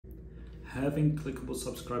having clickable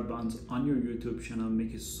subscribe buttons on your YouTube channel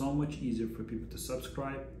make it so much easier for people to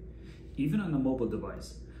subscribe, even on a mobile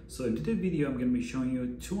device. So in today's video, I'm going to be showing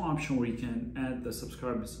you two options where you can add the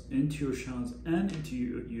subscribers into your channels and into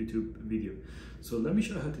your YouTube video. So let me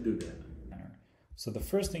show you how to do that. So the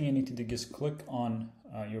first thing you need to do is click on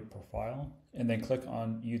your profile and then click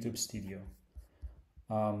on YouTube Studio.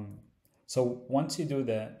 So once you do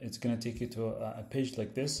that, it's going to take you to a page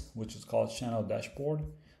like this, which is called Channel Dashboard.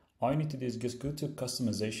 All you need to do is just go to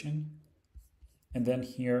Customization, and then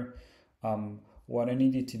here, what I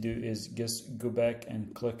need you to do is just go back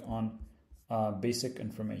and click on Basic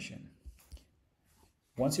Information.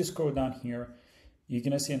 Once you scroll down here, you're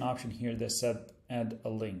going to see an option here that said Add a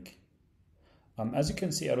Link. As you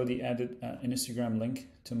can see, I already added an Instagram link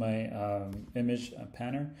to my image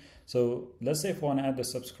panner. So let's say if I want to add the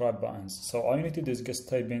subscribe buttons. So all you need to do is just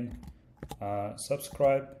type in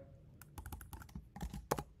subscribe,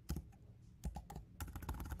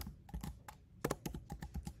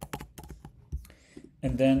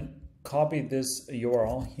 and then copy this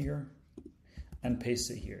URL here and paste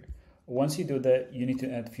it here. Once you do that, you need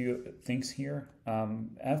to add a few things here.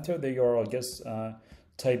 After the URL, just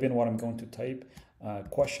type in what I'm going to type,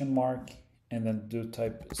 question mark, and then do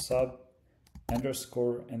type sub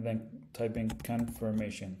underscore, and then type in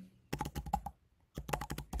confirmation.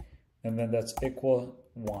 And then that's equal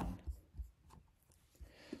 1.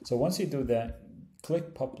 So once you do that,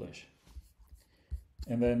 click publish.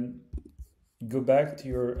 And then go back to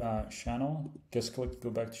your channel, just click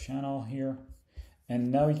go back to channel here.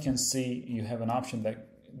 And now you can see you have an option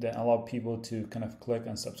that allow people to kind of click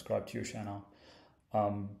and subscribe to your channel.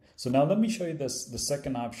 So now let me show you the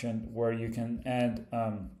second option where you can add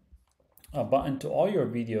a button to all your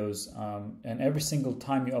videos, and every single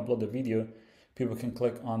time you upload a video, people can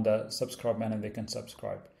click on the subscribe button and they can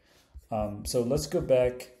subscribe. So let's go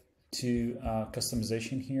back to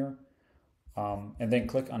customization here, and then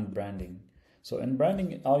click on branding. So in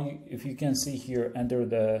branding, if you can see here under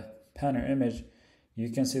the panel image, you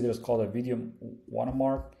can see there's called a video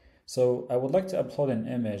watermark. So I would like to upload an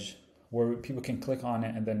image where people can click on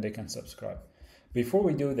it and then they can subscribe. Before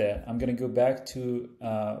we do that, I'm going to go back to,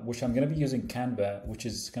 which I'm going to be using Canva, which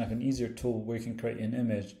is kind of an easier tool where you can create an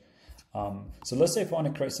image. So let's say if I want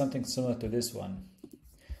to create something similar to this one.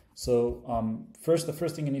 So the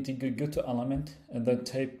first thing you need to go to Element and then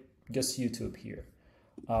type just YouTube here.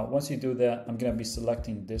 Once you do that, I'm going to be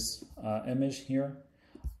selecting this image here.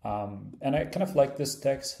 And I kind of like this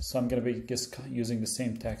text, so I'm going to be just using the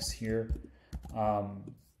same text here.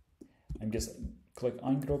 I'm just click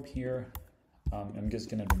ungroup here. I'm just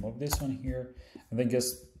going to remove this one here, and then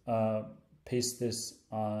just paste this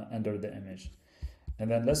under the image. And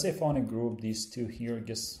then let's say if I want to group these two here,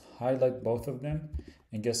 just highlight both of them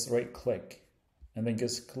and just right click, and then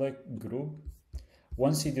just click group.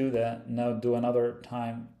 Once you do that, now do another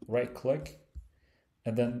time right click,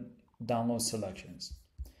 and then download selections.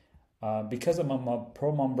 Because I'm a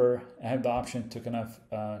pro member, I have the option to kind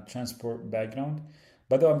of transport background.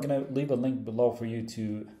 By the way, I'm going to leave a link below for you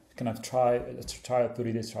to kind of try a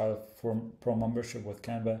 30-day trial for pro membership with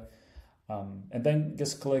Canva, and then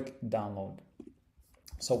just click download.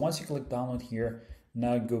 So once you click download here,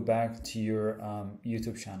 now go back to your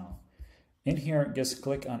YouTube channel. In here, just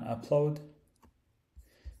click on upload,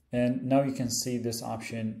 and now you can see this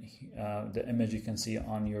option, the image you can see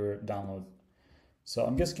on your download. So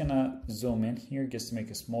I'm just gonna zoom in here just to make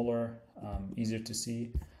it smaller, easier to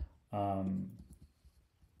see.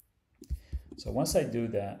 So once I do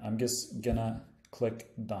that, I'm just gonna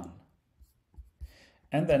click done.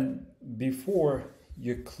 And then before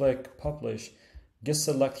you click publish, just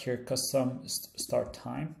select here custom start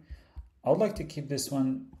time. I would like to keep this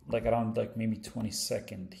one like around like maybe 20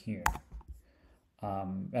 seconds here.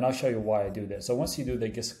 And I'll show you why I do that. So once you do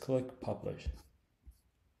that, just click publish.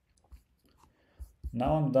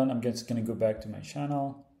 Now I'm done. I'm just gonna go back to my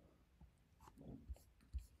channel,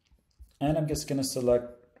 and I'm just gonna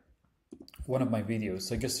select one of my videos,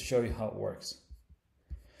 so just to show you how it works.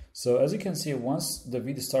 So as you can see, once the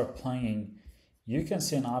video start playing, you can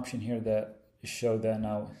see an option here that show that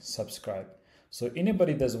now subscribe. So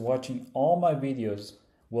anybody that's watching all my videos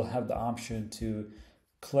will have the option to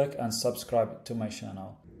click and subscribe to my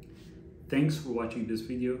channel. Thanks for watching this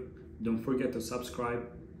video. Don't forget to subscribe,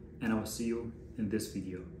 and I will see you in this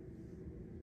video.